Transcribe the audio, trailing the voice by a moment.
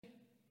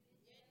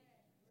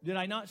Did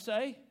I not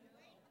say?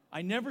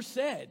 I never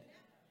said.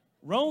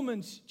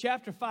 Romans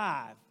chapter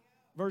 5,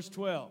 verse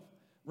 12.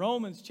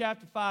 Romans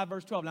chapter 5,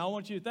 verse 12. Now, I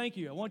want you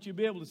to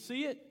be able to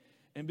see it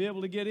and be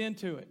able to get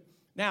into it.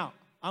 Now,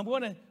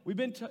 we've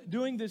been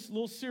doing this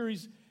little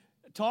series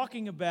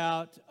talking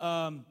about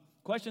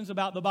questions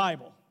about the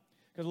Bible.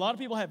 Because a lot of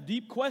people have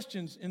deep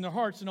questions in their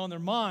hearts and on their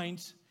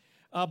minds,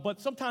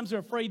 but sometimes they're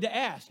afraid to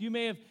ask. You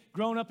may have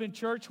grown up in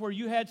church where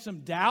you had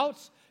some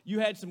doubts, you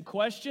had some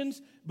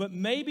questions, but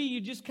maybe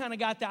you just kind of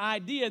got the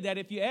idea that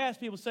if you ask,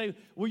 people say,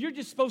 well, you're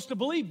just supposed to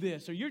believe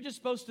this, or you're just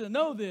supposed to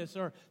know this,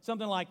 or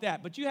something like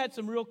that. But you had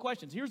some real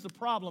questions. Here's the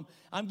problem.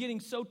 I'm getting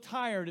so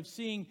tired of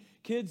seeing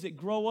kids that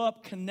grow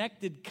up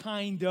connected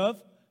kind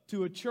of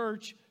to a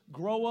church,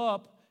 grow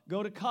up,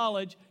 go to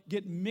college,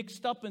 get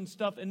mixed up in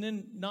stuff, and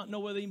then not know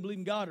whether they even believe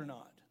in God or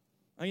not.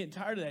 I'm getting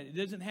tired of that. It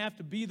doesn't have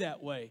to be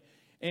that way.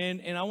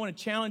 And I want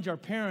to challenge our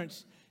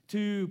parents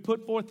to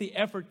put forth the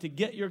effort to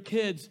get your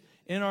kids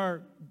in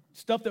our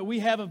stuff that we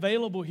have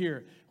available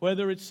here,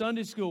 whether it's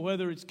Sunday school,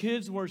 whether it's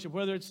kids worship,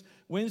 whether it's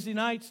Wednesday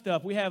night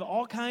stuff. We have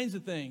all kinds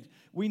of things.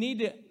 We need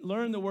to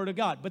learn the Word of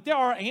God. But there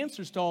are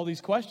answers to all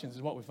these questions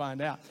is what we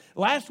find out.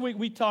 Last week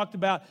we talked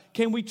about,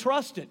 can we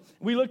trust it?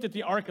 We looked at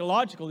the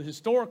archaeological, the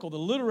historical, the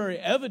literary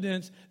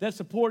evidence that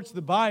supports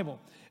the Bible.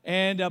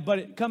 But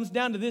it comes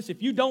down to this.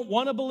 If you don't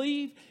want to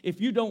believe, if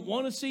you don't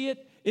want to see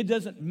it, it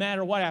doesn't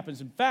matter what happens.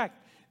 In fact,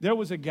 there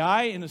was a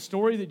guy in a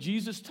story that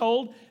Jesus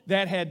told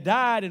that had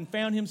died and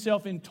found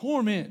himself in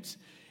torments.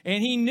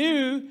 And he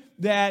knew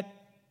that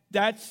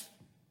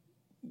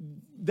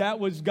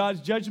was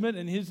God's judgment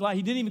in his life.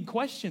 He didn't even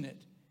question it.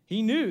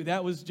 He knew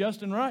that was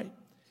just and right.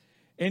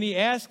 And he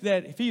asked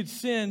that if he had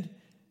sinned,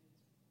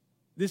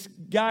 this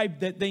guy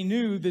that they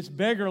knew, this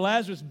beggar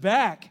Lazarus,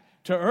 back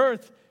to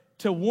earth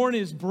to warn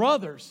his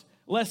brothers,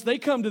 lest they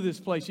come to this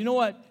place. You know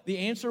what the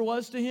answer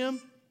was to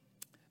him?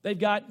 They've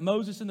got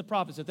Moses and the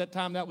prophets. At that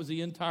time, that was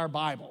the entire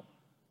Bible.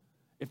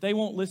 If they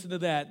won't listen to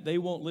that, they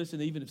won't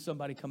listen even if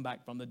somebody come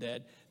back from the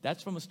dead.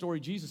 That's from a story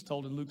Jesus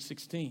told in Luke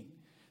 16.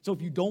 So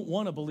if you don't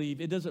want to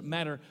believe, it doesn't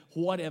matter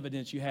what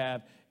evidence you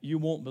have, you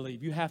won't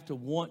believe. You have to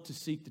want to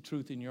seek the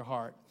truth in your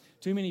heart.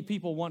 Too many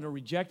people want to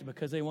reject it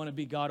because they want to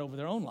be God over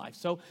their own life.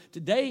 So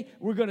today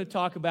we're going to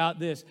talk about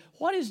this.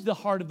 What is the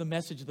heart of the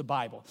message of the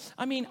Bible?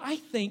 I mean, I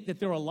think that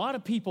there are a lot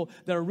of people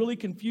that are really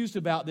confused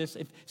about this.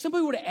 If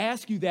somebody were to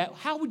ask you that,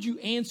 how would you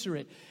answer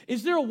it?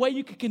 Is there a way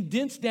you could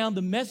condense down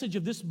the message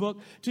of this book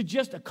to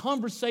just a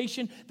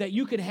conversation that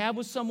you could have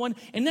with someone?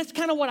 And that's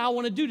kind of what I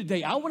want to do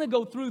today. I want to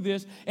go through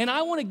this, and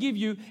I want to give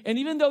you, and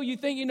even though you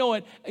think you know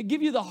it,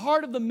 give you the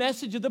heart of the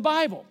message of the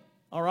Bible.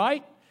 All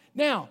right?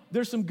 Now,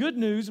 there's some good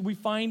news we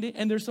find it,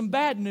 and there's some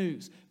bad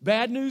news.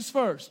 Bad news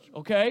first,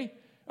 okay?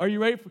 Are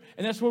you ready?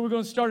 And that's where we're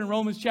going to start in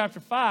Romans chapter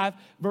 5,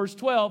 verse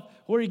 12,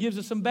 where he gives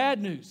us some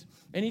bad news.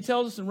 And he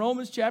tells us in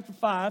Romans chapter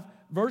 5,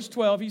 verse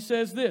 12, he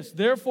says this,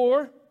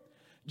 therefore,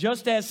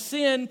 just as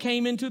sin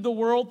came into the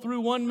world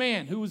through one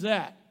man. Who was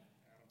that?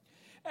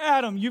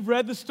 Adam. You've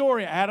read the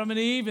story, Adam and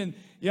Eve, and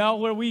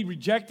where we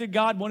rejected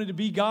God, wanted to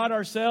be God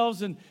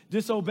ourselves and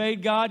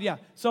disobeyed God. Yeah.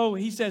 So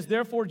he says,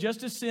 therefore,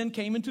 just as sin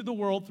came into the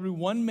world through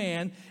one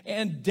man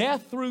and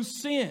death through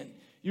sin.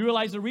 You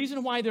realize the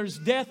reason why there's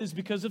death is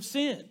because of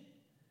sin.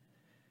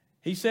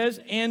 He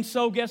says, and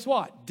so guess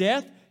what?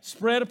 Death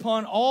spread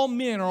upon all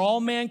men or all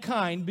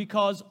mankind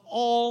because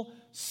all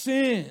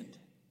sinned.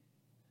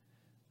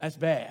 That's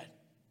bad.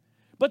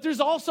 But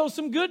there's also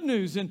some good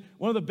news, and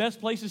one of the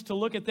best places to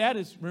look at that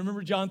is,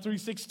 remember John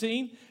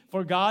 3:16?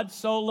 For God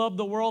so loved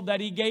the world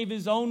that he gave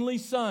his only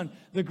son.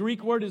 The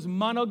Greek word is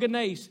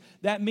monogenes.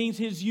 That means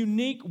his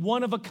unique,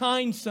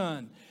 one-of-a-kind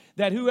son.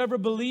 That whoever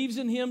believes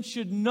in him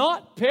should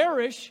not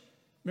perish.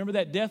 Remember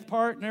that death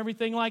part and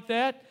everything like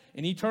that?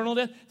 And eternal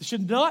death?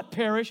 Should not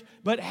perish,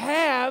 but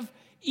have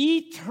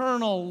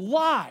eternal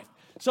life.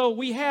 So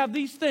we have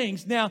these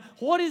things. Now,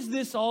 what is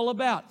this all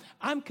about?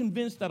 I'm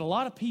convinced that a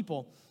lot of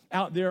people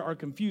out there are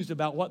confused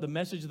about what the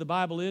message of the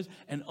Bible is.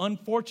 And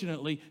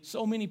unfortunately,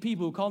 so many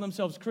people who call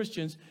themselves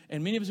Christians,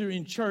 and many of us are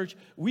in church,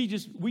 we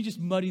just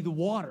muddy the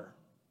water.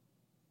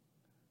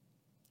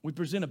 We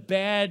present a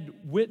bad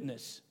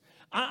witness.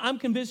 I'm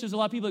convinced there's a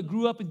lot of people that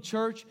grew up in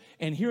church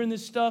and hearing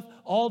this stuff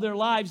all their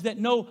lives that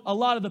know a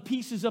lot of the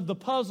pieces of the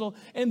puzzle,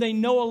 and they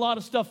know a lot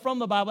of stuff from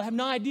the Bible, have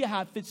no idea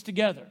how it fits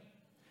together.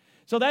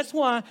 So that's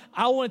why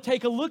I want to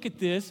take a look at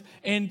this,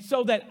 and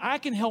so that I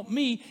can help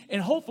me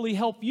and hopefully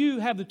help you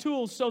have the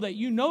tools so that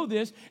you know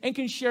this and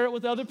can share it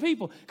with other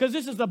people. Because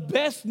this is the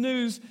best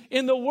news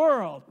in the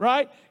world,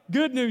 right?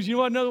 Good news. You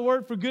know what another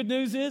word for good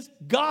news is?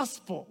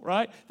 Gospel,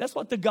 right? That's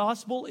what the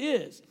gospel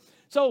is.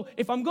 So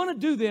if I'm going to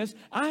do this,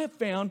 I have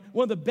found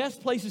one of the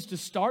best places to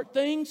start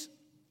things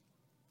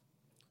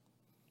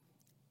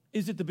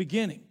is at the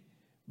beginning.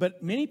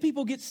 But many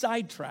people get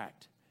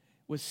sidetracked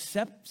with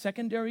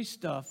secondary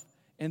stuff,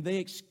 and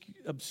they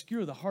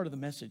obscure the heart of the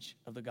message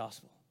of the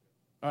gospel.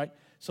 All right,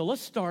 so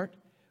let's start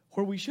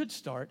where we should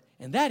start,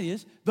 and that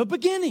is the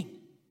beginning.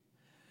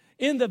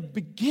 In the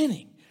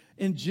beginning,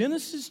 in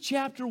Genesis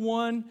chapter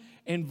 1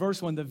 and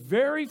verse 1, the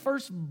very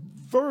first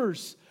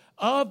verse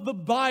of the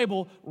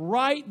Bible,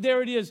 right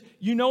there it is.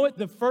 You know what?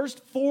 The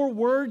first 4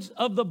 words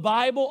of the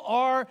Bible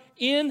are,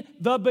 in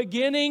the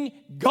beginning,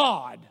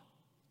 God.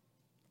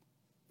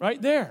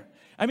 Right there.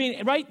 I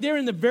mean, right there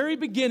in the very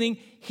beginning,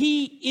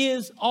 He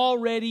is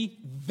already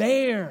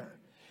there.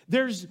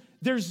 There's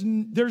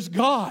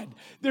God.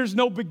 There's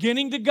no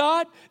beginning to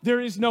God. There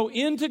is no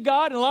end to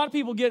God. And a lot of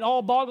people get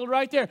all boggled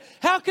right there.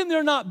 How can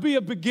there not be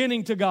a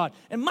beginning to God?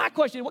 And my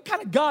question is, what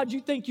kind of God do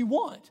you think you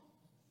want?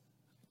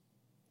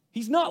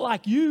 He's not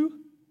like you.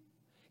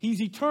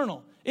 He's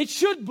eternal. It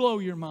should blow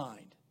your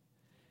mind.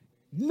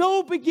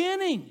 No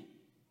beginning.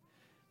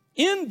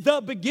 In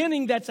the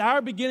beginning, that's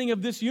our beginning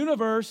of this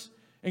universe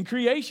and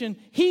creation,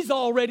 He's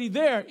already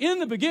there. In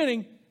the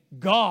beginning,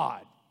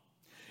 God.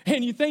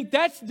 And you think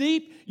that's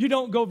deep, you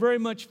don't go very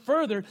much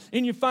further,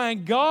 and you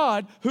find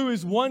God, who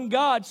is one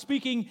God,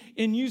 speaking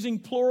and using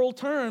plural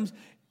terms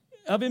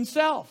of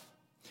Himself.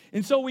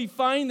 And so we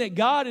find that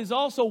God is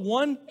also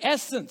one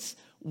essence,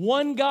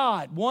 one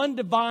God, one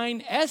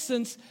divine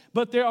essence,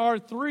 but there are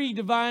 3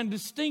 divine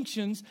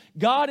distinctions.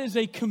 God is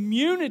a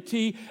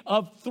community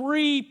of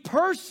 3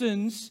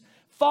 persons,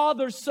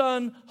 Father,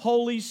 Son,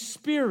 Holy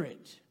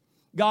Spirit.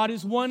 God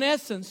is one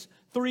essence,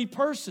 3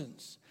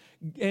 persons.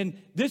 And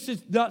this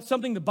is not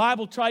something the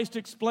Bible tries to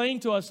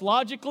explain to us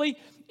logically.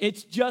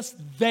 It's just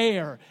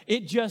there.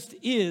 It just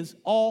is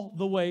all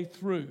the way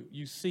through.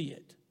 You see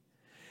it.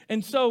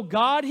 And so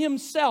God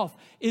Himself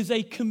is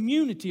a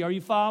community. Are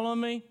you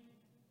following me?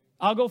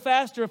 I'll go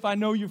faster if I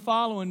know you're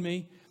following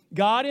me.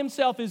 God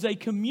Himself is a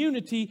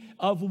community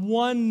of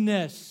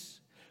oneness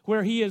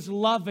where He is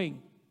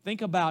loving.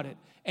 Think about it.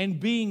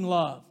 And being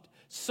loved.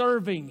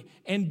 Serving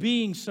and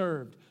being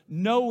served.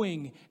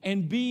 Knowing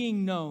and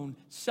being known,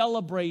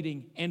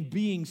 celebrating and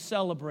being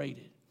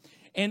celebrated.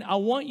 And I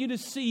want you to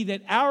see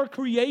that our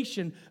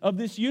creation of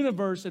this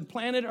universe and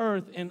planet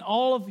Earth and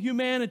all of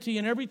humanity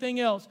and everything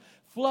else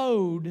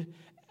flowed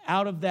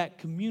out of that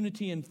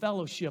community and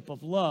fellowship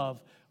of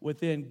love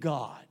within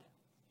God.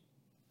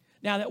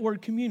 Now, that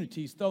word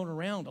community is thrown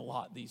around a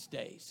lot these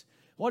days.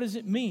 What does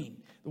it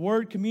mean? The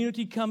word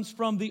community comes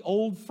from the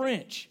Old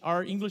French,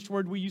 our English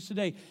word we use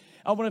today.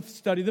 I want to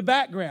study the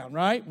background,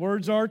 right?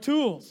 Words are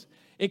tools.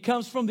 It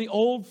comes from the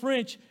Old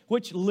French,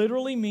 which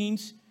literally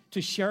means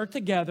to share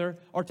together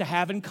or to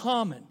have in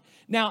common.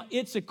 Now,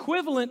 its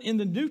equivalent in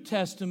the New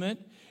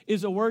Testament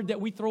is a word that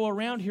we throw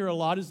around here a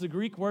lot, is the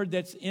Greek word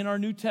that's in our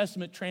New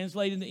Testament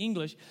translated into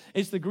English.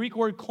 It's the Greek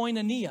word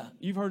koinonia.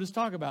 You've heard us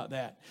talk about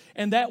that.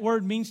 And that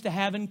word means to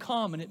have in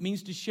common. It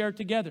means to share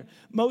together.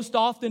 Most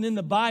often in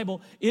the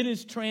Bible, it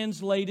is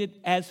translated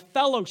as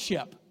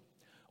fellowship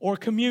or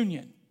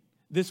communion.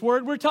 This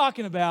word we're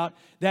talking about,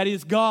 that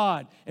is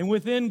God, and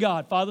within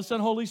God, Father,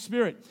 Son, Holy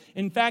Spirit.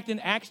 In fact, in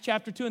Acts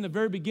chapter 2, in the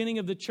very beginning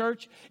of the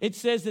church, it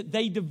says that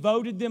they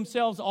devoted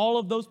themselves, all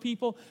of those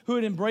people who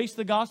had embraced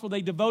the gospel,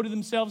 they devoted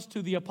themselves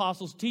to the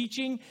apostles'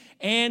 teaching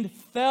and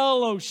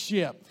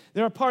fellowship.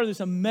 They're a part of this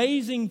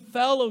amazing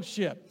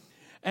fellowship.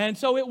 And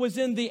so it was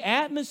in the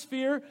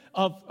atmosphere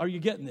of, are you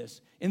getting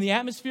this? In the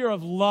atmosphere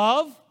of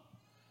love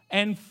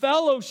and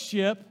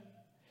fellowship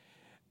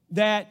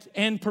that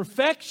and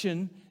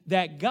perfection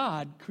that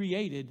God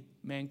created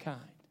mankind.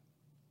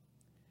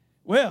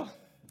 Well,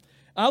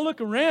 I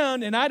look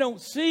around and I don't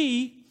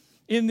see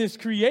in this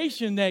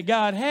creation that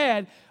God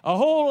had a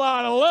whole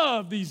lot of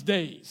love these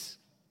days,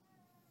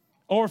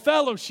 or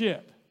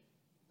fellowship,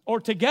 or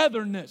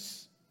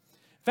togetherness.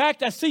 In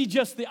fact, I see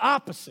just the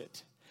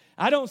opposite.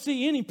 I don't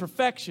see any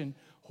perfection.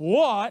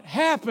 What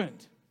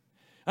happened?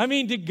 I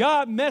mean, did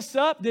God mess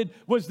up?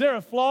 Was there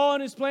a flaw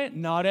in His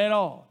plan? Not at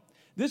all.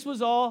 This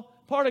was all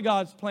part of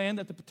God's plan,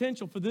 that the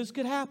potential for this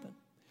could happen.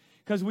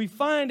 Because we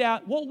find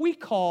out what we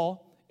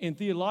call, in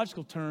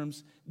theological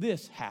terms,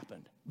 this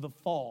happened, the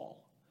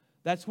fall.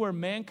 That's where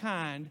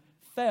mankind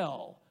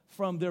fell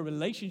from their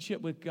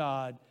relationship with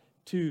God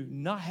to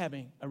not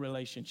having a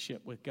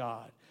relationship with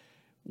God.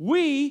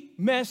 We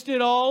messed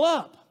it all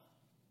up.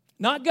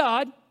 Not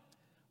God.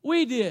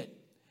 We did.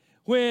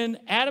 When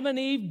Adam and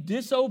Eve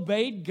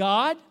disobeyed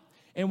God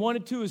and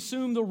wanted to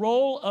assume the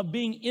role of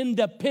being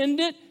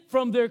independent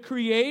from their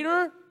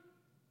Creator,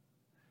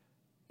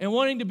 and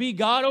wanting to be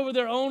God over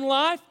their own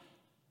life,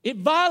 it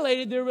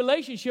violated their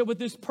relationship with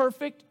this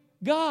perfect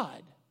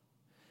God.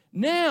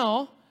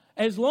 Now,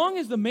 as long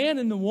as the man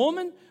and the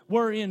woman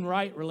were in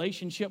right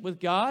relationship with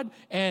God,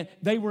 and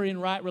they were in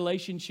right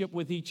relationship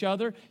with each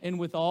other and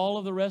with all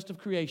of the rest of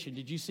creation.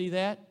 Did you see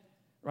that?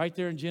 Right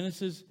there in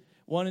Genesis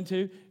 1 and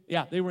 2.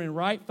 Yeah, they were in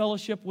right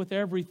fellowship with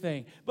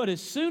everything. But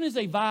as soon as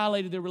they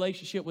violated their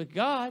relationship with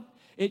God,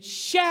 it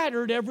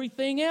shattered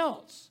everything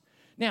else.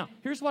 Now,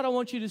 here's what I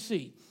want you to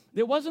see.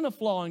 There wasn't a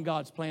flaw in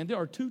God's plan. There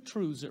are 2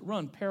 truths that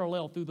run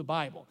parallel through the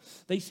Bible.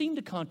 They seem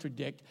to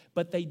contradict,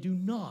 but they do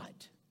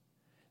not.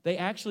 They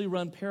actually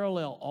run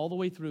parallel all the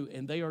way through,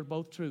 and they are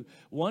both true.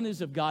 One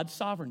is of God's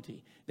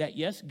sovereignty, that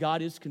yes,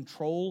 God is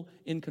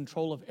in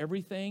control of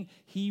everything.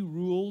 He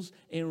rules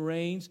and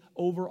reigns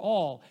over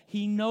all.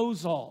 He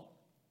knows all.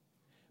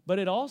 But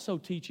it also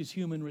teaches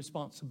human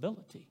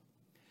responsibility.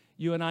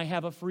 You and I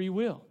have a free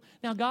will.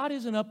 Now, God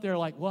isn't up there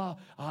like, well,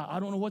 I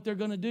don't know what they're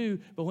going to do,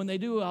 but when they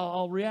do,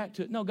 I'll react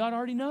to it. No, God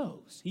already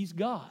knows. He's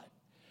God.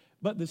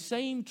 But the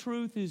same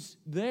truth is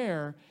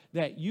there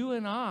that you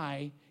and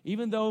I,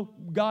 even though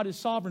God is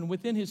sovereign,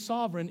 within His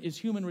sovereign is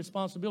human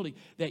responsibility,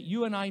 that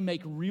you and I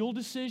make real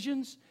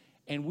decisions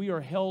and we are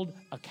held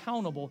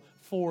accountable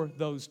for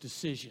those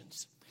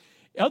decisions.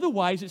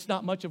 Otherwise, it's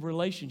not much of a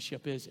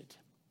relationship, is it?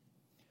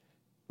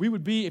 We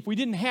would be, if we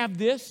didn't have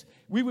this,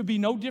 we would be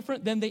no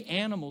different than the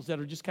animals that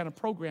are just kind of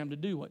programmed to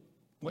do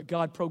what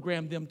God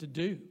programmed them to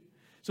do.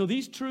 So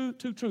these two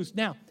truths.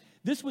 Now,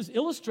 this was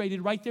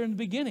illustrated right there in the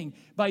beginning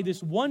by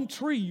this one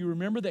tree, you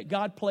remember, that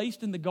God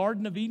placed in the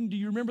Garden of Eden. Do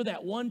you remember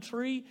that one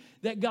tree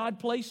that God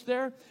placed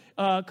there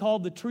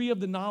called the tree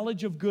of the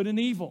knowledge of good and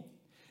evil?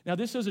 Now,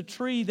 this was a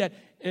tree that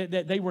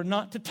they were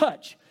not to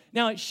touch.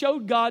 Now, it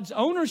showed God's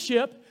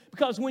ownership,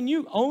 because when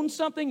you own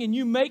something and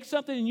you make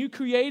something and you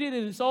create it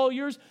and it's all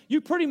yours, you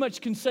pretty much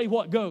can say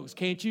what goes,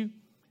 can't you?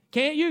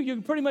 Can't you? You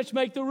can pretty much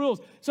make the rules.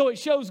 So it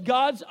shows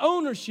God's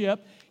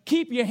ownership.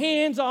 Keep your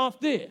hands off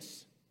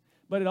this.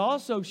 But it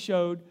also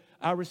showed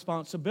our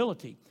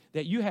responsibility,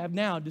 that you have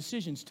now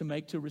decisions to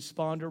make to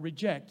respond or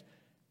reject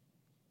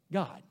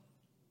God.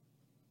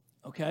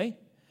 Okay?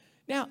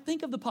 Now,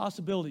 think of the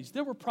possibilities.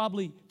 There were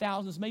probably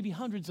thousands, maybe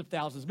hundreds of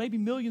thousands, maybe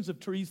millions of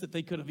trees that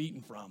they could have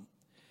eaten from.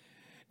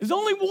 There's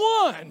only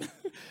one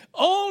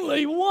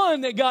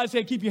that God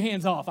said, keep your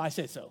hands off. I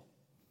said so.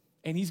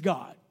 And He's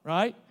God,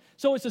 right?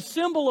 So it's a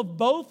symbol of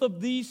both of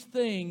these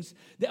things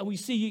that we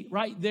see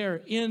right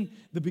there in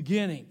the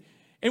beginning.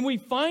 And we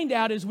find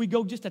out as we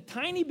go just a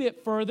tiny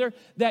bit further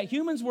that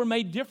humans were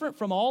made different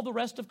from all the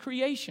rest of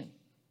creation.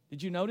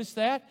 Did you notice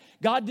that?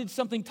 God did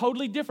something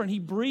totally different. He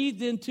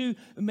breathed into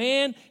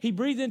man, He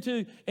breathed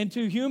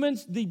into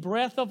humans the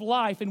breath of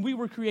life. And we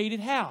were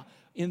created how?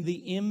 In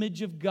the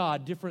image of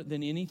God, different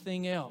than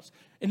anything else.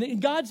 And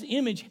God's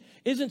image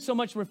isn't so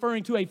much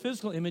referring to a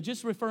physical image,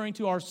 it's referring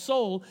to our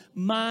soul,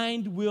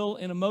 mind, will,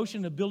 and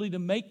emotion, ability to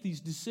make these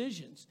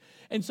decisions.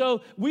 And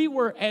so we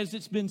were, as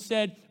it's been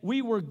said,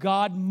 we were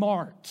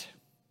God-marked.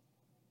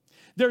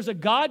 There's a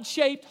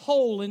God-shaped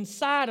hole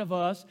inside of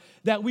us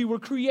that we were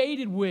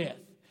created with.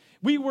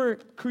 We were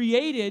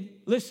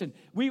created, listen,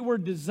 we were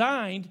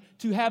designed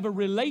to have a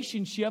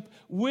relationship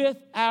with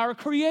our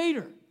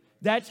Creator.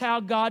 That's how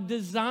God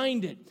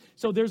designed it.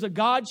 So there's a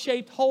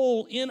God-shaped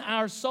hole in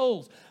our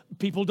souls.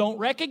 People don't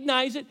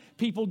recognize it.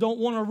 People don't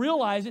want to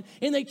realize it.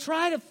 And they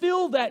try to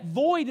fill that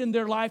void in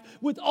their life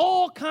with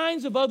all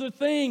kinds of other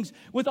things,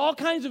 with all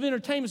kinds of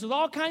entertainments, with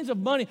all kinds of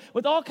money,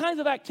 with all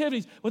kinds of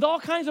activities, with all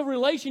kinds of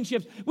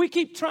relationships. We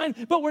keep trying,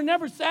 but we're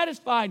never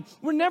satisfied.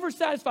 We're never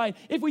satisfied.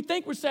 If we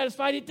think we're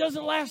satisfied, it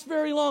doesn't last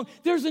very long.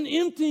 There's an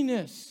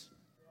emptiness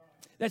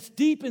that's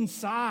deep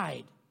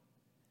inside.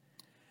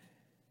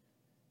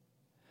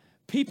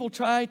 People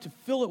try to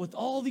fill it with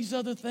all these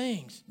other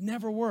things.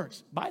 Never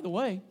works. By the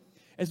way,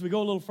 as we go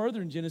a little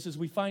further in Genesis,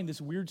 we find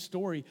this weird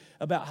story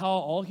about how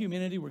all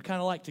humanity were kind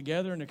of like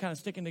together and they're kind of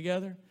sticking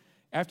together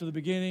after the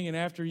beginning and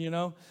after,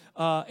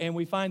 and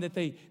we find that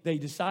they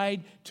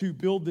decide to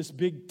build this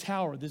big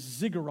tower, this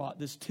ziggurat,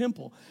 this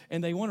temple,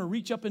 and they want to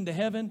reach up into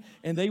heaven,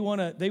 and they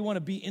want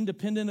to be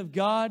independent of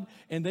God,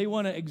 and they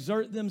want to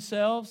exert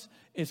themselves.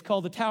 It's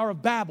called the Tower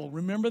of Babel.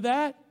 Remember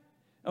that?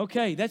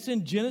 Okay, that's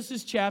in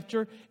Genesis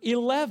chapter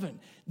 11.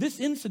 This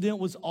incident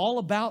was all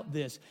about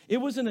this. It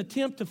was an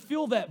attempt to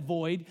fill that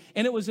void,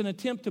 and it was an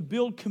attempt to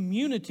build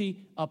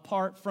community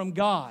apart from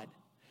God.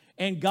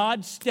 And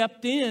God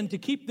stepped in to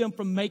keep them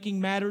from making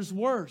matters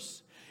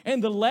worse.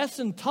 And the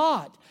lesson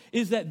taught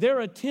is that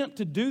their attempt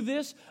to do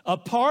this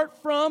apart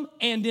from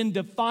and in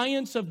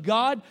defiance of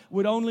God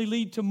would only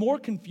lead to more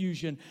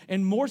confusion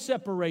and more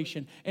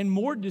separation and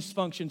more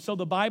dysfunction. So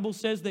the Bible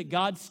says that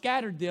God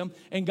scattered them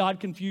and God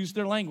confused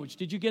their language.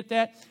 Did you get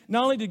that?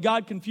 Not only did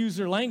God confuse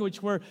their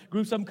language where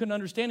groups of them couldn't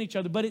understand each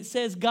other, but it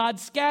says God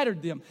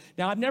scattered them.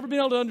 Now, I've never been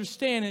able to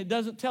understand, and it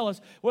doesn't tell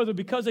us whether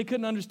because they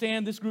couldn't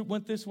understand, this group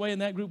went this way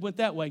and that group went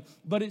that way.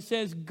 But it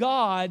says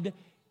God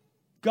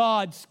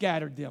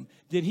scattered them.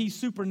 Did He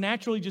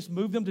supernaturally just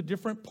move them to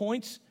different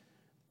points?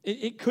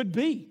 It could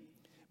be.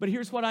 But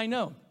here's what I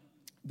know.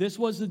 This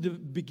was the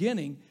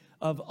beginning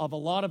of a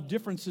lot of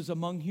differences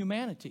among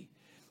humanity.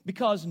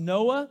 Because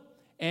Noah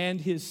and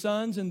his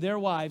sons and their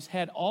wives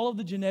had all of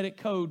the genetic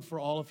code for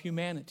all of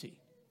humanity.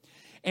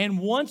 And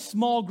once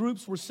small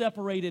groups were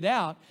separated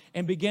out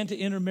and began to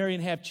intermarry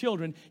and have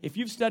children, if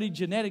you've studied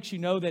genetics, you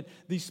know that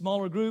these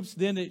smaller groups,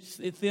 then it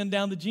thinned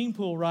down the gene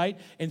pool, right?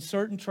 And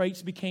certain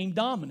traits became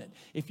dominant.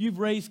 If you've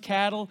raised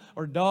cattle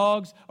or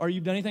dogs or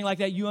you've done anything like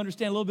that, you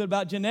understand a little bit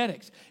about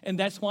genetics. And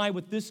that's why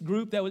with this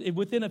group, that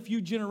within a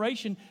few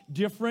generations,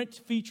 different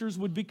features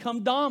would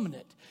become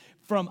dominant.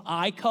 From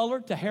eye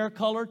color to hair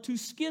color to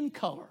skin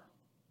color.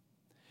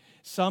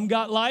 Some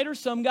got lighter,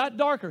 some got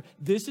darker.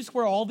 This is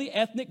where all the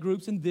ethnic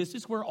groups and this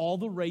is where all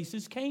the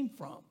races came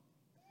from.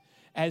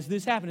 as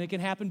this happens. It can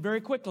happen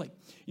very quickly.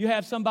 You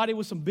have somebody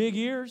with some big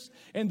ears,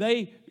 and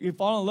they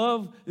fall in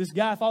love, this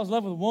guy falls in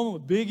love with a woman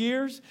with big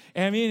ears.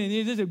 And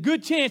there's a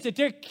good chance that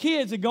their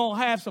kids are going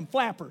to have some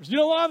flappers. You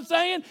know what I'm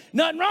saying?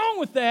 Nothing wrong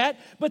with that,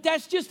 but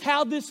that's just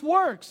how this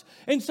works.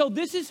 And so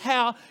this is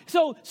how,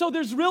 so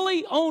there's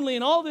really only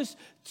in all this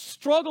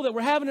struggle that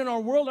we're having in our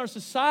world, our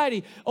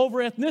society, over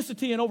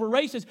ethnicity and over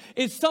races,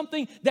 is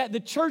something that the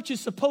church is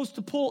supposed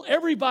to pull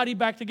everybody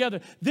back together.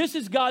 This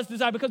is God's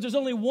desire, because there's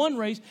only one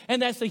race,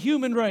 and that's the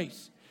human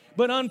race.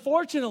 But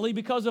unfortunately,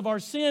 because of our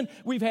sin,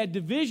 we've had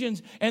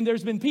divisions, and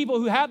there's been people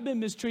who have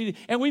been mistreated,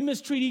 and we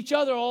mistreat each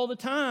other all the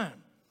time.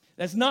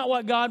 That's not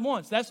what God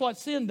wants. That's what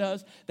sin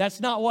does. That's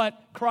not what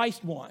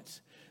Christ wants.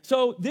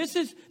 So this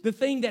is the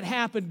thing that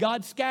happened.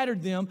 God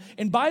scattered them.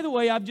 And by the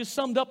way, I've just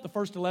summed up the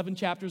first 11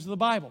 chapters of the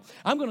Bible.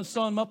 I'm going to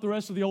sum up the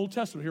rest of the Old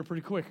Testament here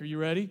pretty quick. Are you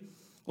ready?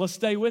 Let's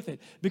stay with it.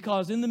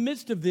 Because in the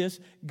midst of this,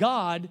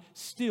 God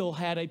still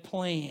had a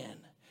plan.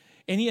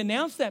 And he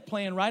announced that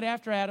plan right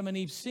after Adam and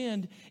Eve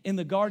sinned in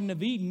the Garden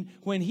of Eden,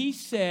 when he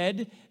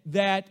said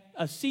that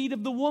a seed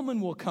of the woman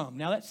will come.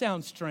 Now that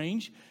sounds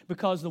strange,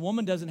 because the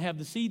woman doesn't have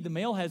the seed. The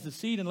male has the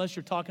seed, unless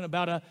you're talking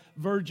about a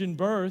virgin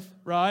birth,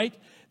 right?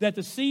 That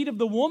the seed of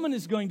the woman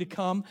is going to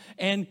come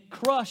and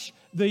crush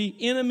the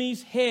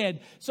enemy's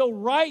head. So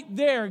right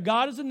there,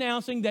 God is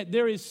announcing that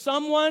there is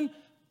someone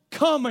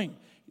coming.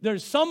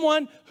 There's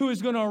someone who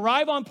is going to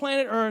arrive on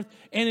planet Earth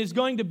and is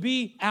going to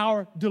be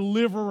our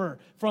deliverer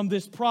from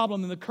this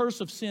problem and the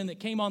curse of sin that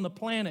came on the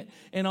planet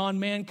and on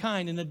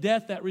mankind and the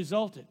death that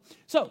resulted.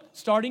 So,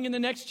 starting in the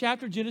next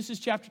chapter, Genesis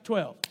chapter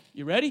 12.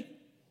 You ready?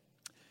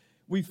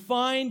 We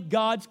find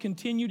God's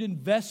continued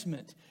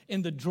investment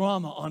in the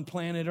drama on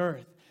planet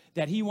Earth,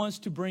 that he wants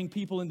to bring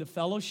people into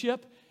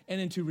fellowship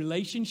and into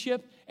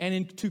relationship and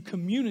into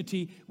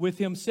community with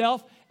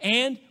himself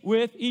and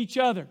with each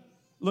other.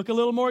 Look a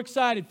little more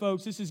excited,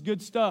 folks. This is good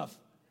stuff.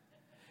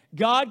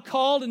 God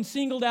called and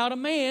singled out a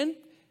man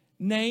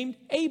named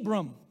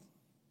Abram.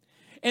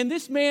 And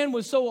this man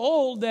was so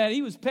old that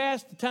he was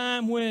past the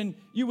time when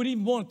you would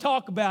even want to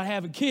talk about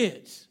having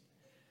kids,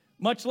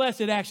 much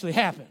less it actually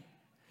happened.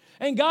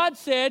 And God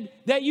said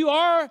that you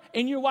are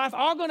and your wife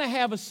are going to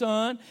have a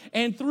son,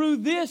 and through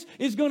this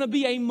is going to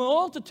be a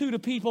multitude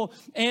of people,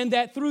 and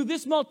that through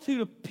this multitude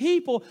of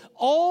people,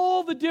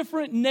 all the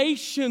different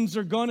nations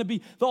are going to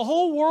be, the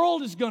whole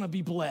world is going to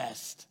be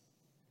blessed.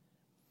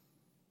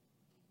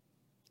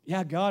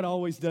 Yeah, God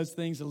always does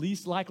things the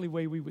least likely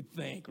way we would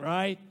think,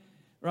 right?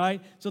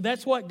 Right? So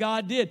that's what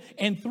God did.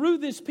 And through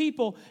this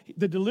people,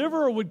 the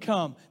deliverer would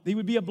come. They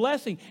would be a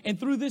blessing. And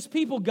through this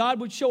people, God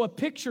would show a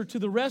picture to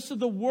the rest of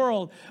the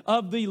world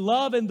of the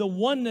love and the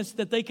oneness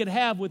that they could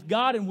have with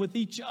God and with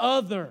each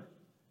other.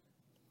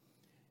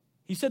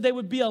 He said they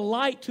would be a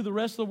light to the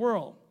rest of the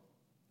world.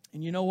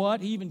 And you know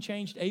what? He even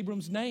changed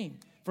Abram's name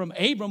from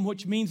Abram,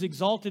 which means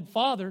exalted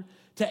father,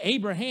 to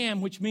Abraham,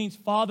 which means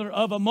father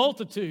of a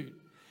multitude.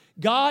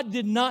 God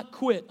did not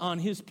quit on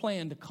his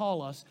plan to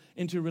call us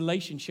into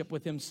relationship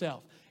with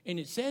himself. And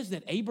it says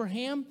that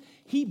Abraham,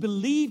 he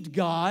believed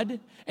God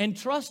and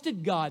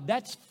trusted God.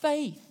 That's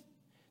faith.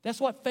 That's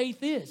what faith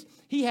is.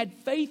 He had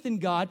faith in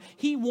God.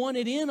 He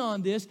wanted in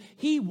on this.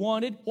 He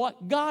wanted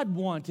what God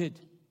wanted.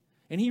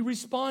 And he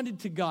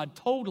responded to God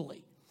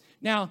totally.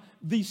 Now,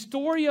 the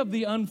story of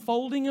the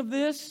unfolding of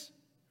this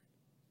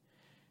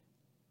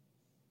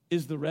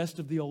is the rest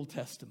of the Old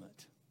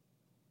Testament.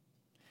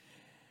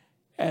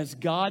 As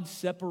God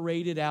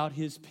separated out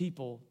his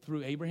people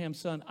through Abraham's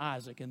son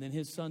Isaac and then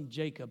his son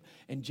Jacob,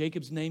 and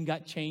Jacob's name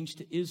got changed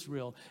to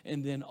Israel,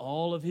 and then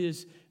all of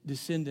his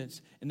descendants,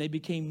 and they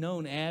became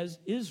known as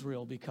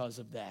Israel because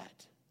of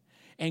that.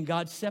 And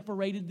God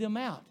separated them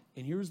out.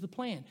 And here's the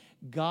plan.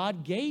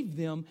 God gave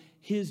them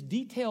his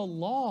detailed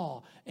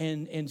law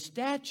and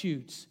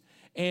statutes,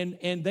 and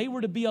they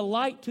were to be a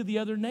light to the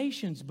other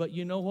nations. But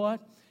you know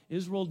what?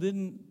 Israel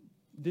didn't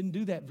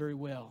do that very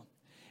well.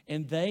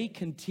 And they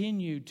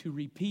continued to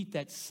repeat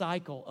that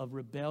cycle of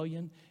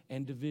rebellion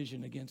and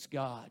division against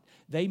God.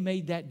 They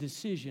made that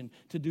decision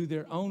to do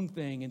their own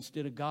thing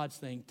instead of God's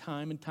thing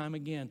time and time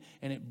again.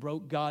 And it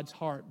broke God's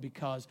heart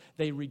because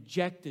they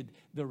rejected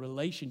the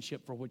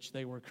relationship for which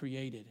they were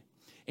created.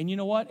 And you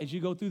know what? As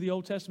you go through the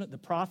Old Testament, the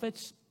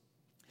prophets,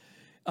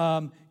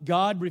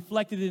 God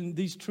reflected in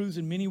these truths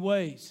in many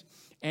ways.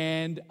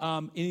 And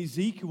in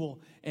Ezekiel,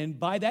 and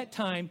by that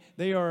time,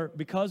 they are,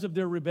 because of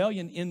their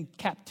rebellion, in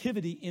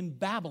captivity in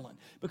Babylon,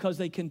 because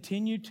they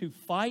continued to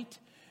fight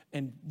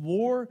and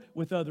war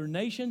with other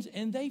nations,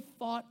 and they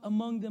fought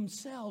among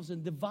themselves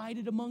and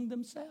divided among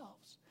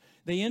themselves.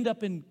 They end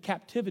up in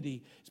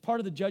captivity. It's part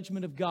of the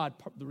judgment of God,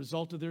 the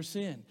result of their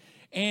sin.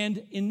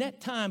 And in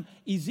that time,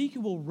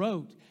 Ezekiel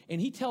wrote,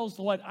 and he tells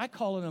what I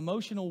call an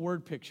emotional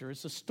word picture.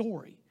 It's a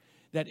story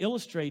that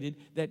illustrated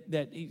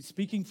that he's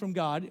speaking from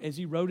God, as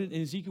he wrote it in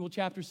Ezekiel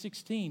chapter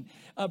 16,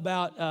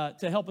 about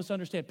to help us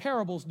understand.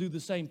 Parables do the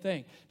same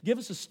thing. Give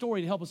us a story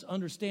to help us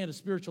understand a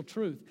spiritual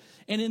truth.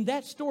 And in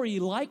that story,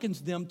 he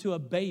likens them to a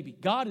baby.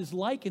 God is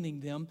likening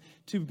them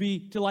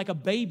to like a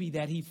baby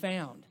that he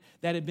found.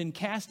 that had been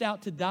cast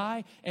out to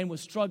die and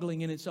was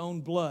struggling in its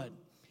own blood.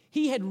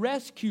 He had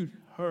rescued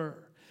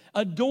her,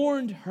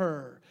 adorned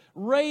her,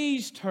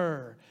 raised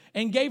her,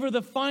 and gave her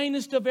the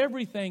finest of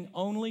everything,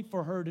 only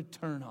for her to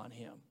turn on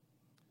him.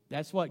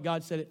 That's what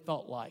God said it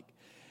felt like.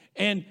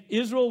 And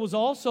Israel was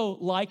also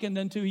likened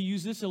unto, he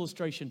used this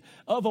illustration,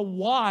 of a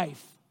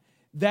wife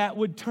that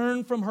would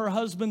turn from her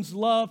husband's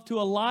love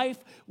to a life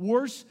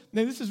worse.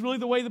 Now, this is really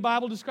the way the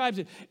Bible describes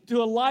it,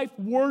 to a life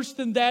worse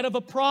than that of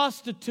a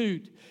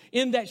prostitute,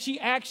 in that she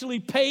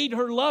actually paid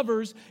her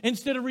lovers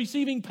instead of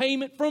receiving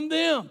payment from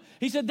them.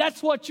 He said,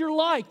 that's what you're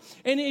like.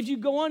 And if you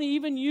go on, he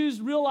even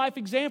used real life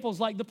examples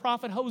like the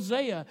prophet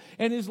Hosea,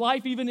 and his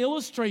life even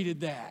illustrated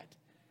that.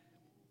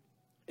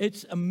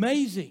 It's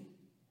amazing.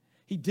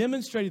 He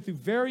demonstrated through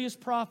various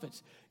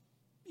prophets,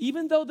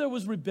 even though there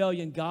was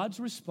rebellion, God's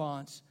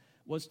response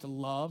was to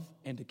love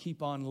and to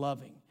keep on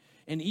loving.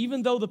 And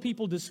even though the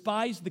people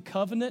despised the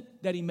covenant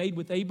that he made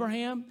with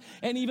Abraham,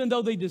 and even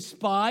though they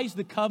despised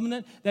the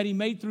covenant that he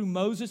made through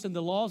Moses and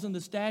the laws and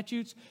the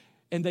statutes,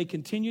 and they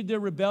continued their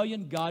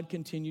rebellion, God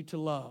continued to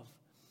love.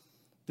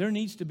 There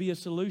needs to be a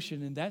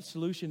solution, and that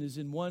solution is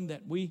in one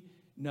that we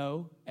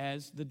know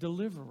as the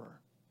deliverer.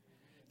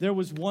 There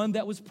was one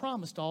that was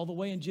promised all the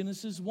way in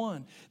Genesis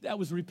 1 that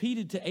was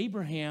repeated to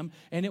Abraham,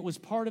 and it was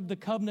part of the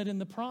covenant and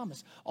the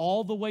promise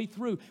all the way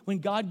through. When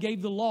God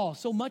gave the law,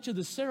 so much of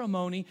the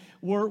ceremony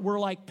were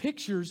like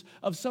pictures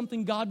of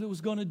something God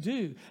was going to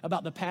do,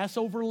 about the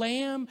Passover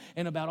lamb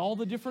and about all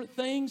the different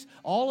things.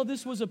 All of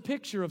this was a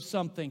picture of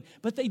something,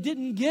 but they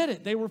didn't get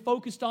it. They were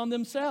focused on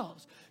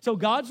themselves. So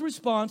God's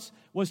response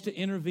was to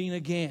intervene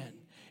again.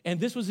 And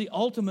this was the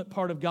ultimate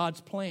part of God's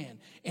plan.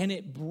 And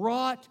it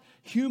brought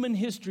human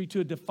history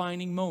to a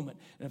defining moment.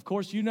 And of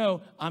course, you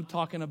know, I'm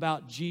talking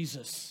about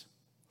Jesus.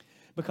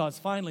 Because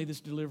finally this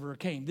deliverer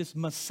came. This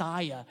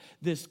Messiah,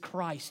 this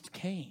Christ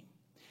came.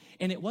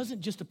 And it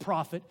wasn't just a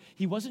prophet.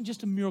 He wasn't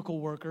just a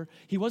miracle worker.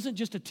 He wasn't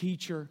just a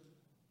teacher.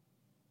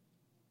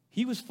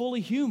 He was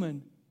fully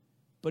human,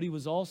 but he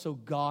was also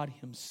God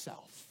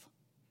himself.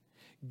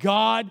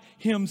 God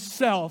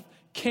himself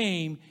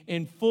came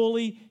in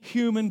fully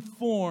human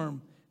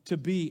form to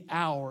be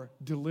our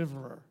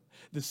deliverer.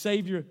 The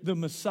Savior, the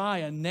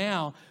Messiah,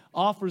 now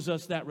offers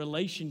us that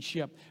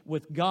relationship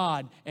with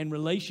God and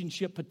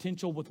relationship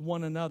potential with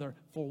one another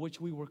for which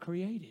we were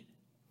created.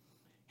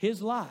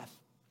 His life,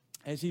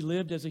 as he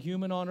lived as a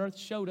human on earth,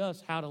 showed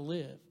us how to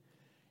live.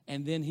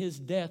 And then his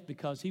death,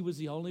 because he was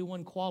the only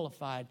one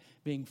qualified,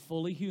 being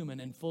fully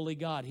human and fully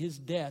God, his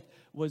death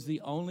was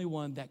the only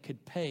one that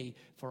could pay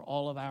for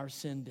all of our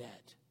sin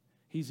debt.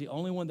 He's the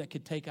only one that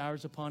could take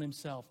ours upon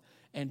himself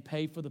and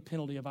pay for the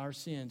penalty of our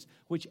sins,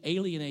 which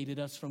alienated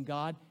us from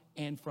God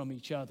and from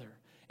each other.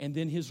 And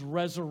then his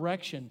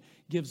resurrection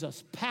gives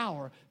us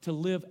power to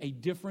live a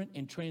different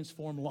and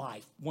transformed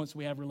life once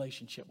we have a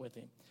relationship with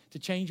him, to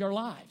change our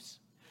lives.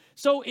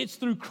 So it's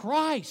through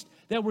Christ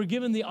that we're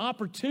given the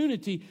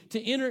opportunity to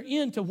enter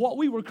into what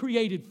we were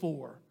created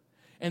for.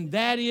 And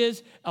that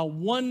is a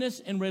oneness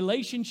and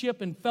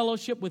relationship and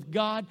fellowship with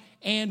God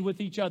and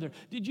with each other.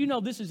 Did you know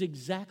this is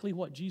exactly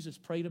what Jesus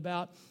prayed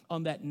about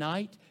on that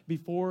night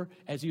before,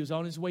 as he was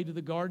on his way to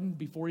the garden,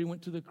 before he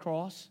went to the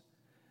cross?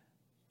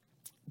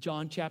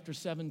 John chapter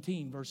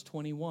 17, verse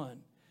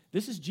 21.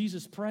 This is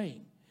Jesus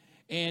praying.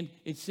 And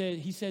it said,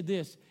 he said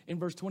this in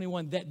verse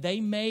 21, that they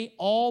may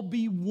all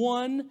be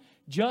one,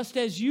 just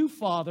as you,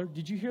 Father.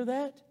 Did you hear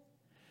that?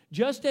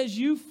 Just as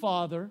you,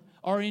 Father,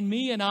 are in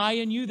me and I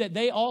in you, that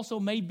they also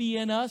may be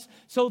in us,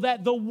 so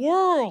that the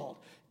world,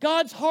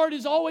 God's heart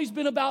has always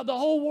been about the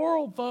whole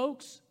world,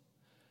 folks,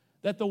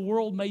 that the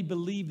world may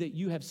believe that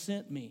you have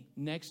sent me.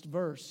 Next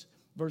verse,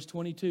 verse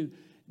 22.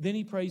 Then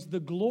he prays, the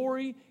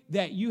glory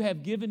that you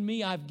have given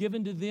me, I've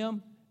given to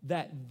them,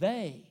 that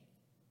they,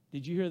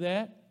 did you hear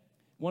that?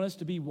 Want us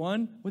to be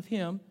one with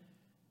him,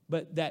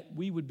 but that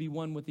we would be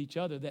one with each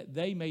other, that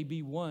they may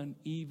be one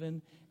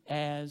even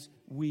as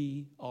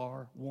we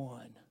are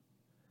one.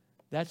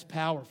 That's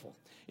powerful.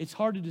 It's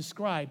hard to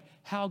describe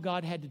how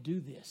God had to do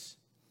this.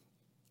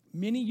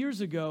 Many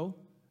years ago,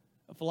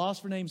 a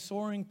philosopher named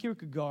Soren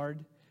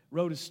Kierkegaard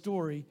wrote a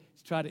story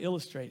to try to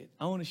illustrate it.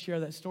 I want to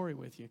share that story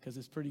with you because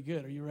it's pretty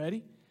good. Are you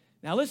ready?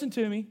 Now listen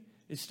to me.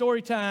 It's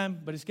story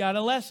time, but it's got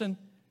a lesson.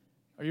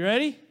 Are you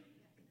ready?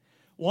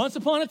 Once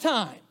upon a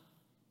time,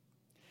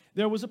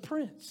 there was a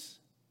prince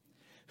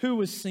who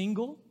was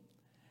single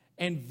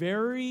and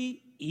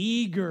very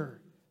eager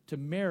to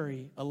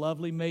marry a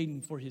lovely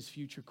maiden for his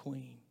future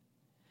queen.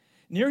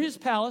 Near his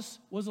palace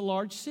was a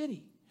large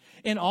city,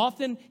 and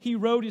often he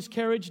rode his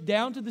carriage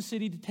down to the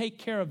city to take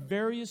care of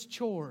various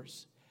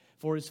chores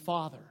for his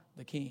father,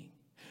 the king.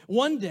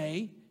 One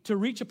day, to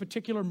reach a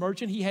particular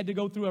merchant, he had to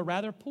go through a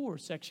rather poor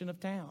section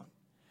of town.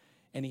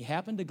 And he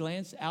happened to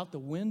glance out the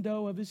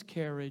window of his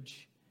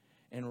carriage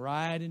and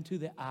right into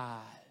the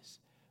eyes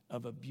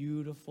of a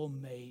beautiful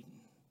maiden.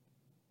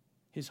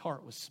 His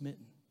heart was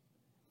smitten.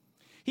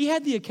 He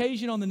had the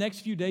occasion on the next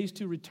few days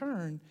to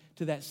return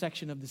to that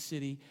section of the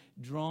city,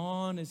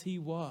 drawn as he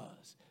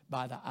was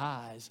by the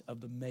eyes of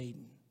the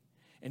maiden.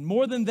 And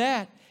more than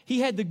that, he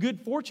had the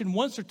good fortune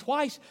once or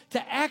twice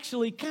to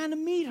actually kind of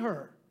meet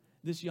her,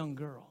 this young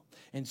girl.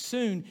 And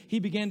soon he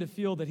began to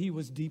feel that he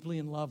was deeply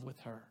in love with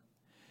her.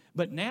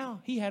 But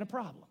now he had a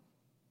problem.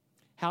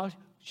 How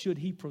should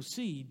he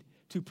proceed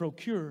to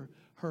procure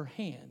her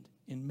hand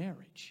in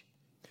marriage?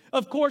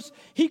 Of course,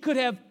 he could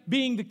have,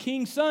 being the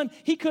king's son,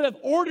 he could have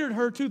ordered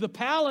her to the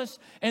palace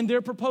and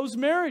their proposed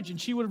marriage, and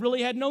she would have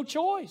really had no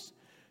choice.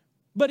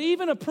 But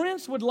even a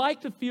prince would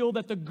like to feel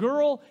that the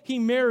girl he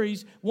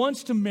marries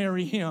wants to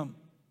marry him,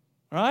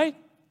 right?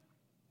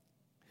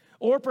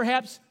 Or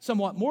perhaps,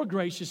 somewhat more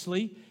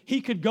graciously, he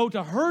could go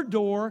to her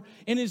door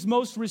in his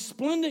most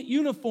resplendent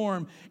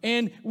uniform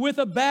and with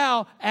a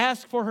bow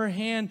ask for her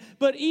hand.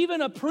 But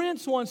even a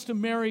prince wants to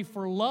marry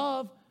for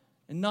love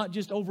and not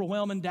just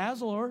overwhelm and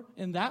dazzle her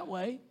in that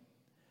way.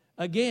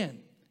 Again,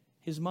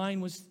 his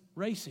mind was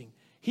racing.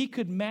 He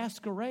could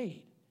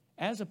masquerade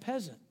as a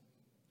peasant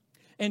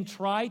and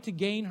try to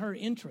gain her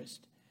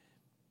interest.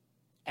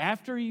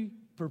 After he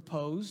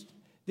proposed,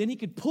 then he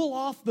could pull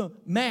off the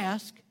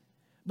mask,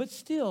 but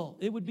still,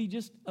 it would be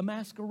just a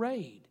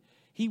masquerade.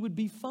 He would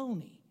be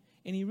phony,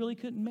 and he really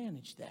couldn't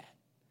manage that.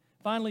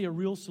 Finally, a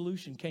real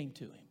solution came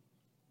to him.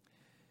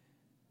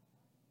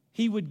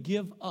 He would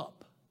give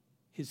up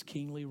his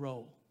kingly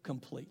role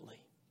completely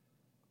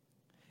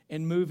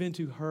and move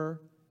into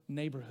her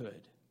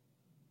neighborhood.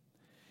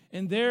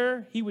 And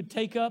there he would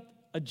take up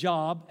a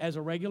job as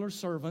a regular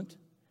servant.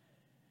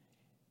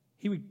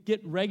 He would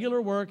get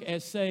regular work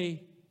as,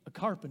 say, a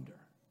carpenter.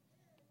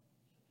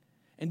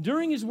 And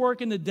during his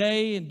work in the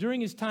day and during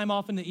his time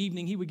off in the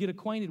evening, he would get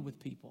acquainted with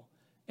people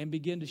and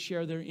begin to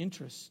share their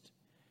interests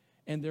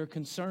and their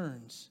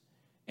concerns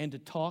and to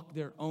talk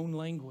their own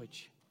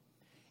language.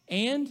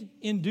 And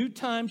in due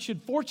time,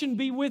 should fortune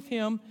be with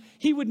him,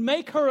 he would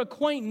make her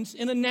acquaintance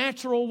in a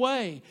natural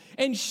way.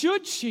 And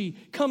should she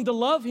come to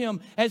love him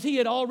as he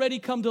had already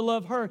come to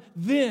love her,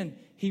 then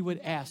he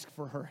would ask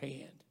for her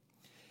hand.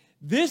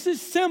 This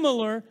is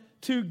similar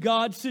to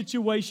God's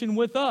situation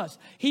with us.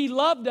 He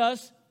loved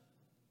us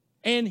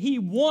and he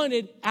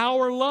wanted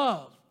our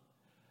love.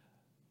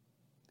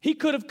 He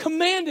could have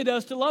commanded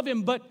us to love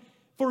him, but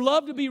for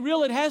love to be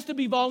real, it has to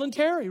be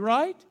voluntary,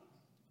 right?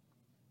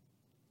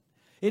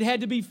 It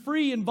had to be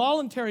free and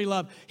voluntary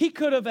love. He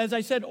could have, as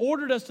I said,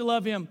 ordered us to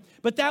love him,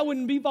 but that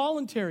wouldn't be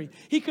voluntary.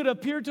 He could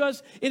appear to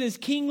us in his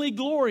kingly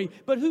glory,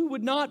 but who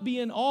would not be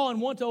in awe and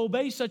want to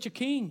obey such a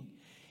king?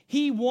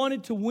 He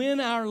wanted to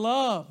win our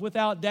love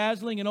without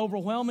dazzling and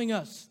overwhelming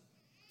us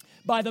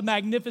by the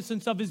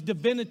magnificence of his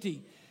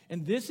divinity.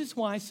 And this is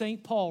why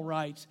St. Paul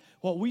writes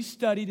what we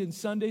studied in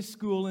Sunday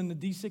school in the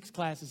D6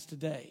 classes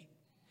today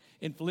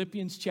in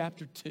Philippians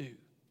chapter 2,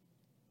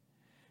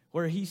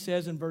 where he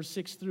says in verse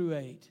 6 through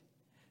 8,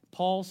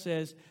 Paul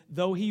says,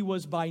 though he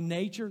was by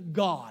nature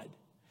God,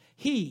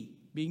 he,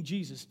 being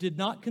Jesus, did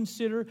not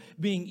consider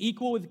being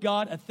equal with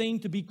God a thing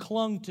to be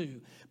clung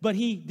to. But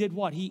he did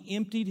what? He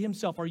emptied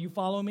himself. Are you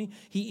following me?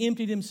 He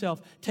emptied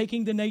himself,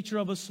 taking the nature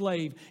of a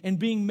slave and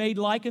being made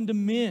like unto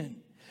men.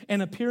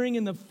 And appearing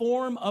in the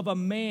form of a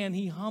man,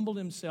 he humbled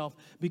himself,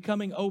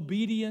 becoming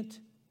obedient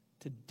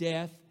to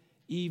death,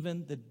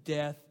 even the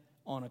death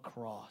on a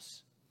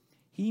cross.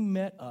 He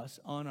met us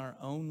on our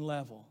own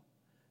level,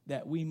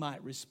 that we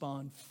might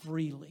respond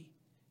freely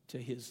to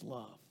his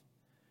love.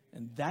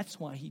 And that's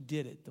why he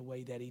did it the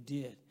way that he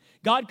did.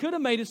 God could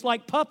have made us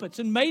like puppets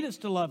and made us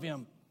to love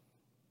him,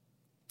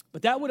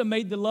 but that would have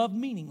made the love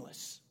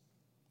meaningless.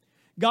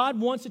 God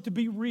wants it to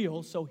be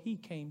real, so he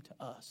came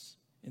to us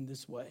in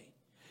this way.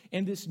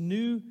 And this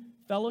new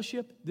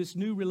fellowship, this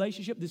new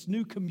relationship, this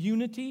new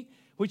community,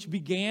 which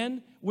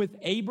began with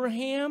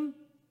Abraham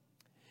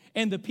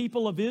and the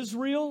people of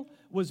Israel,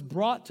 was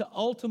brought to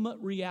ultimate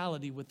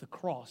reality with the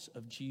cross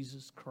of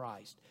Jesus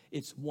Christ.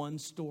 It's one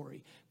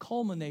story,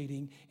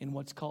 culminating in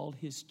what's called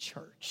his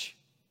church.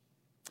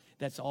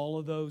 That's all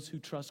of those who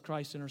trust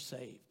Christ and are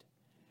saved.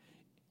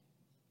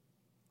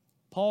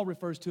 Paul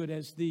refers to it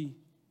as the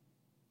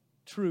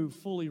true,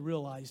 fully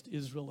realized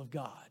Israel of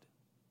God.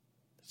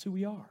 That's who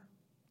we are.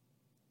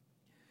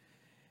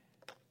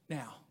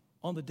 Now,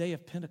 on the day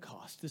of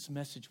Pentecost, this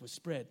message was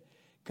spread.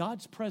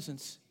 God's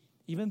presence,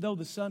 even though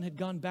the Son had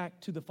gone back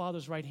to the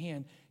Father's right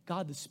hand,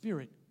 God the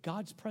Spirit,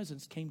 God's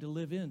presence came to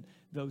live in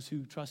those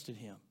who trusted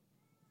him.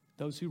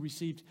 Those who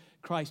received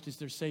Christ as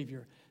their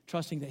Savior,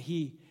 trusting that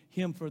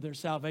him for their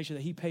salvation,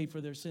 that he paid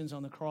for their sins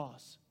on the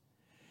cross.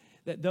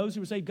 That those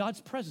who were saved, God's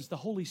presence, the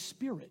Holy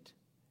Spirit,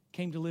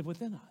 came to live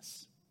within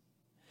us.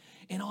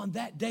 And on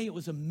that day, it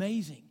was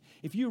amazing.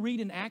 If you read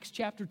in Acts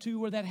chapter 2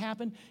 where that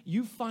happened,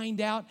 you find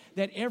out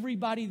that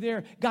everybody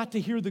there got to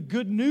hear the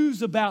good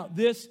news about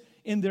this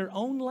in their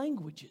own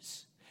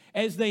languages,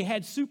 as they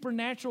had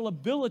supernatural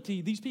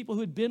ability, these people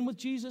who had been with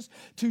Jesus,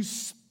 to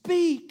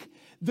speak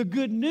the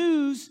good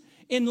news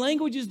in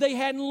languages they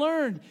hadn't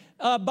learned.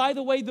 By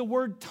the way, the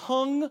word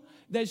tongue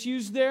that's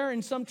used there,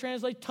 in some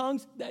translate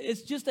tongues,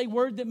 it's just a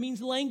word that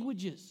means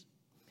languages.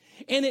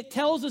 And it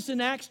tells us in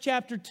Acts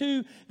chapter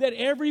 2 that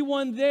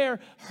everyone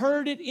there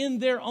heard it in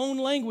their own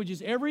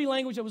languages. Every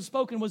language that was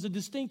spoken was a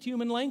distinct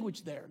human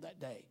language there that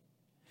day.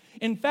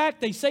 In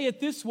fact, they say it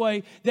this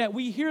way, that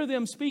we hear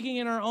them speaking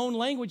in our own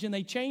language, and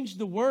they changed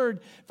the word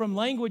from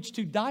language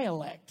to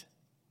dialect.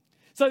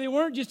 So they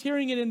weren't just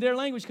hearing it in their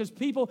language, because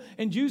people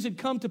and Jews had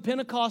come to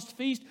Pentecost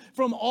feast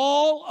from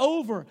all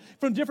over,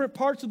 from different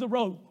parts of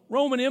the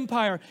Roman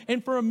Empire.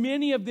 And for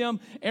many of them,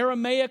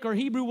 Aramaic or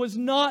Hebrew was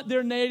not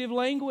their native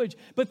language,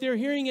 but they're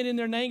hearing it in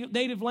their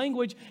native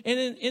language and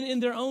in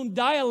their own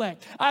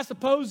dialect. I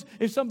suppose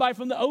if somebody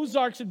from the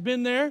Ozarks had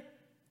been there,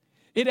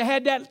 it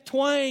had that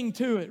twang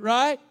to it,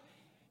 right?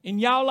 And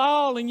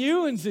y'all and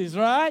Ewanses,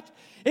 right?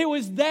 It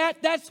was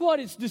that's what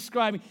it's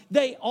describing.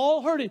 They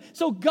all heard it.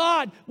 So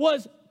God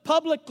was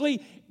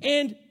publicly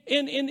and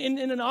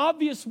in an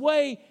obvious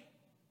way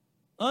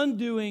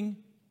undoing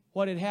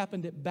what had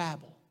happened at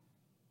Babel.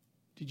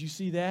 Did you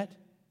see that?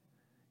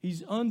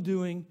 He's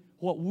undoing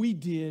what we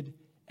did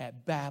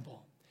at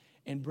Babel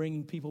and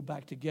bringing people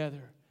back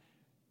together.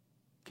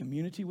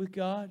 Community with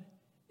God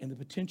and the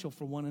potential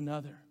for one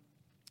another.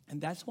 And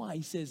that's why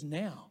he says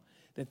now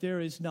that there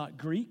is not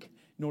Greek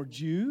nor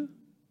Jew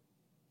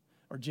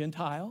or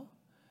Gentile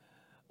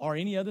or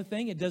any other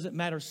thing. It doesn't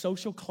matter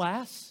social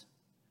class,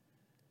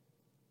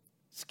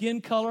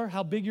 skin color,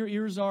 how big your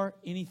ears are,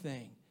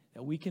 anything.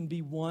 That we can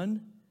be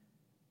one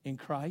in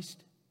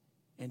Christ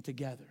and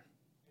together.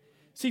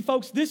 See,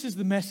 folks, this is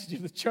the message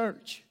of the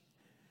church.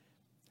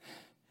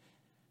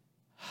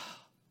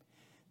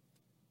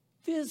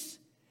 This,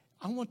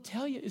 I want to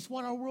tell you, is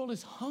what our world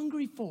is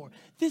hungry for.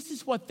 This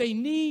is what they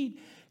need,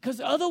 because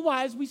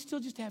otherwise we still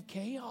just have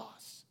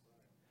chaos.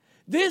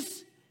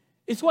 This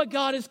is what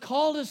God has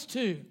called us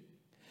to.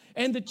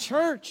 And the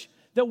church,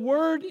 the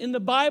word in the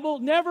Bible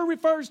never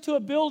refers to a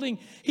building.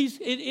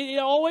 It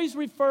always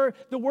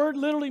the word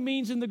literally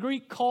means in the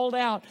Greek called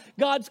out.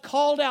 God's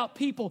called out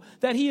people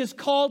that he has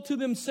called to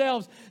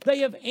themselves. They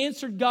have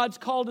answered God's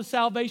call to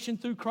salvation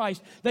through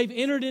Christ. They've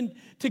entered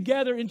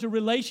together into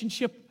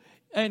relationship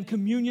and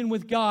communion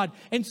with God.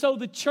 And so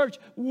the church,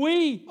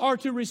 we are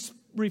to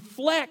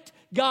reflect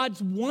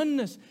God's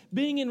oneness,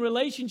 being in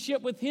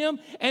relationship with him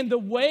and the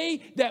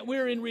way that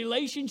we're in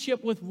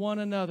relationship with one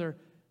another.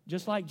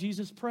 Just like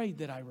Jesus prayed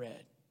that I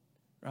read,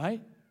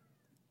 right?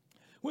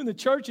 When the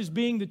church is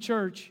being the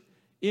church,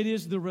 it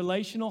is the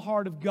relational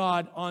heart of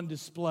God on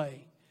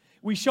display.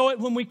 We show it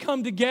when we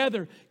come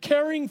together,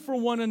 caring for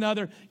one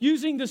another,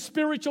 using the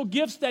spiritual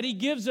gifts that he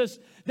gives us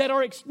that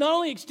are not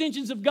only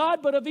extensions of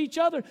God, but of each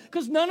other.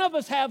 Because none of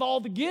us have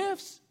all the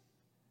gifts.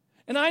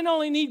 And I not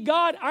only need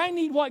God, I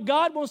need what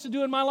God wants to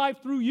do in my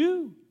life through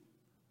you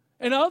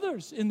and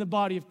others in the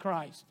body of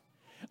Christ.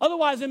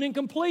 Otherwise, I'm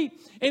incomplete.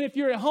 And if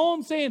you're at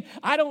home saying,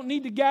 I don't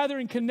need to gather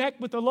and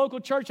connect with the local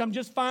church, I'm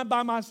just fine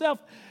by myself,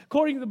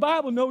 according to the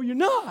Bible, no, you're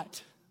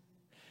not.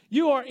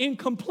 You are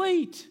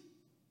incomplete.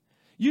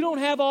 You don't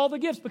have all the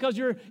gifts because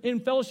you're in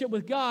fellowship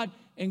with God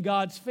and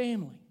God's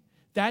family.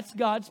 That's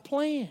God's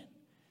plan.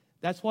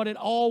 That's what it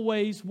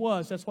always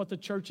was. That's what the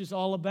church is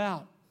all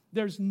about.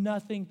 There's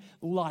nothing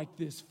like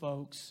this,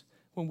 folks,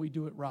 when we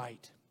do it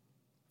right.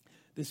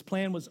 This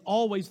plan was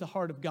always the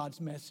heart of God's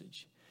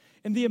message.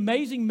 And the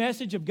amazing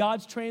message of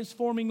God's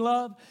transforming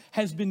love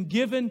has been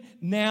given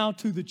now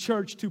to the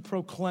church to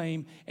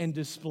proclaim and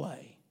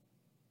display.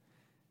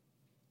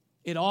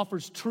 It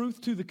offers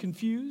truth to the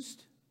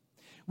confused.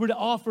 We're to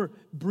offer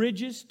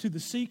bridges to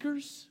the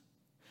seekers,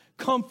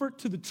 comfort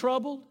to the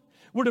troubled.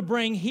 We're to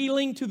bring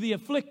healing to the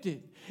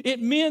afflicted.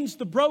 It mends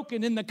the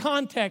broken in the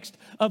context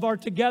of our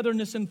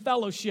togetherness and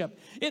fellowship.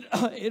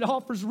 It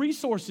offers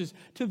resources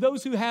to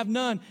those who have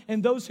none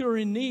and those who are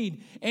in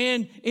need.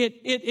 And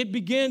it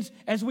begins,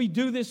 as we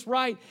do this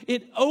right,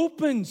 it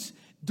opens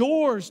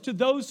doors to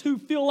those who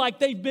feel like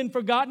they've been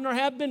forgotten or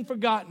have been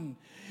forgotten.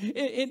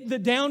 The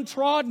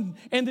downtrodden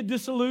and the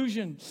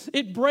disillusioned.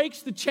 It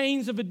breaks the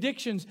chains of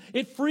addictions.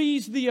 It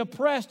frees the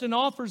oppressed and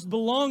offers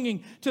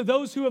belonging to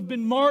those who have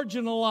been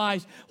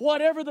marginalized.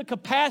 Whatever the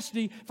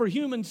capacity for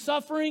human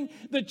suffering,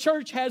 the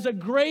church has a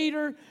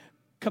greater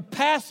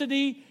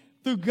capacity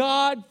through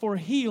God for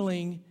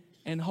healing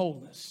and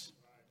wholeness.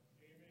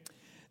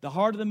 The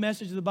heart of the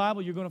message of the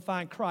Bible, you're going to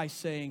find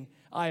Christ saying,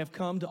 I have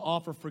come to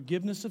offer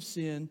forgiveness of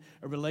sin,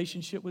 a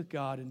relationship with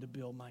God, and to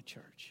build my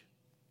church.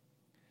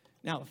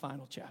 Now the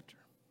final chapter.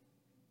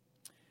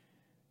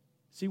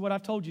 See, what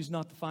I've told you is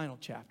not the final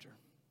chapter.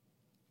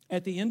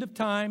 At the end of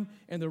time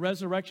and the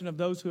resurrection of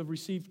those who have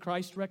received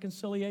Christ's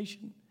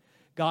reconciliation,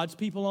 God's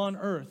people on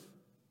earth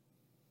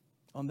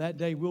on that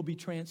day will be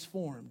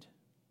transformed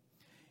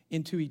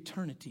into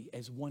eternity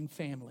as one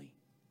family,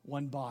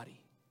 one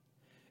body.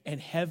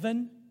 And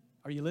heaven,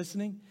 are you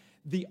listening?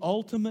 The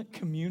ultimate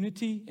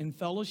community and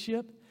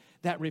fellowship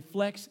that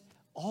reflects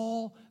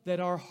all that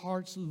our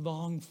hearts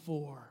long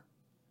for.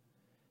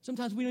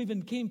 Sometimes we can't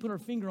even put our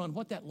finger on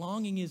what that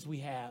longing is we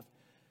have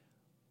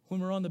when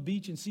we're on the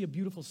beach and see a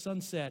beautiful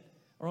sunset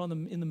or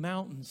in the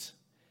mountains.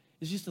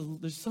 It's just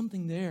there's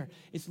something there.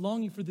 It's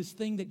longing for this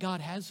thing that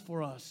God has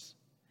for us.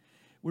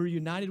 We're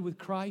united with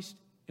Christ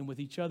and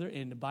with each other,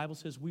 and the Bible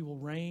says we will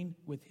reign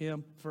with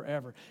him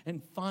forever.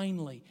 And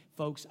finally,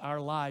 folks, our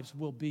lives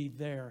will be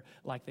there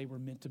like they were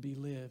meant to be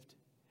lived.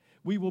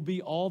 We will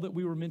be all that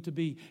we were meant to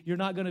be. You're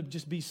not going to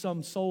just be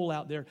some soul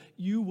out there.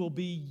 You will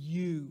be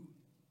you.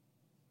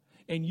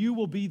 And you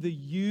will be the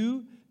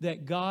you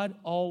that God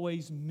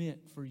always meant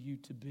for you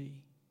to be.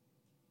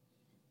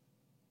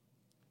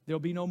 There'll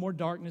be no more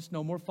darkness,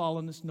 no more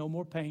fallenness, no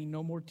more pain,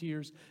 no more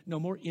tears, no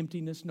more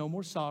emptiness, no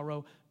more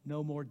sorrow,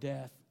 no more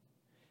death.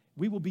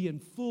 We will be in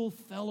full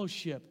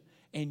fellowship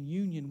and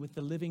union with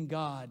the living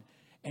God.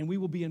 And we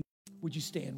will be in... Would you stand?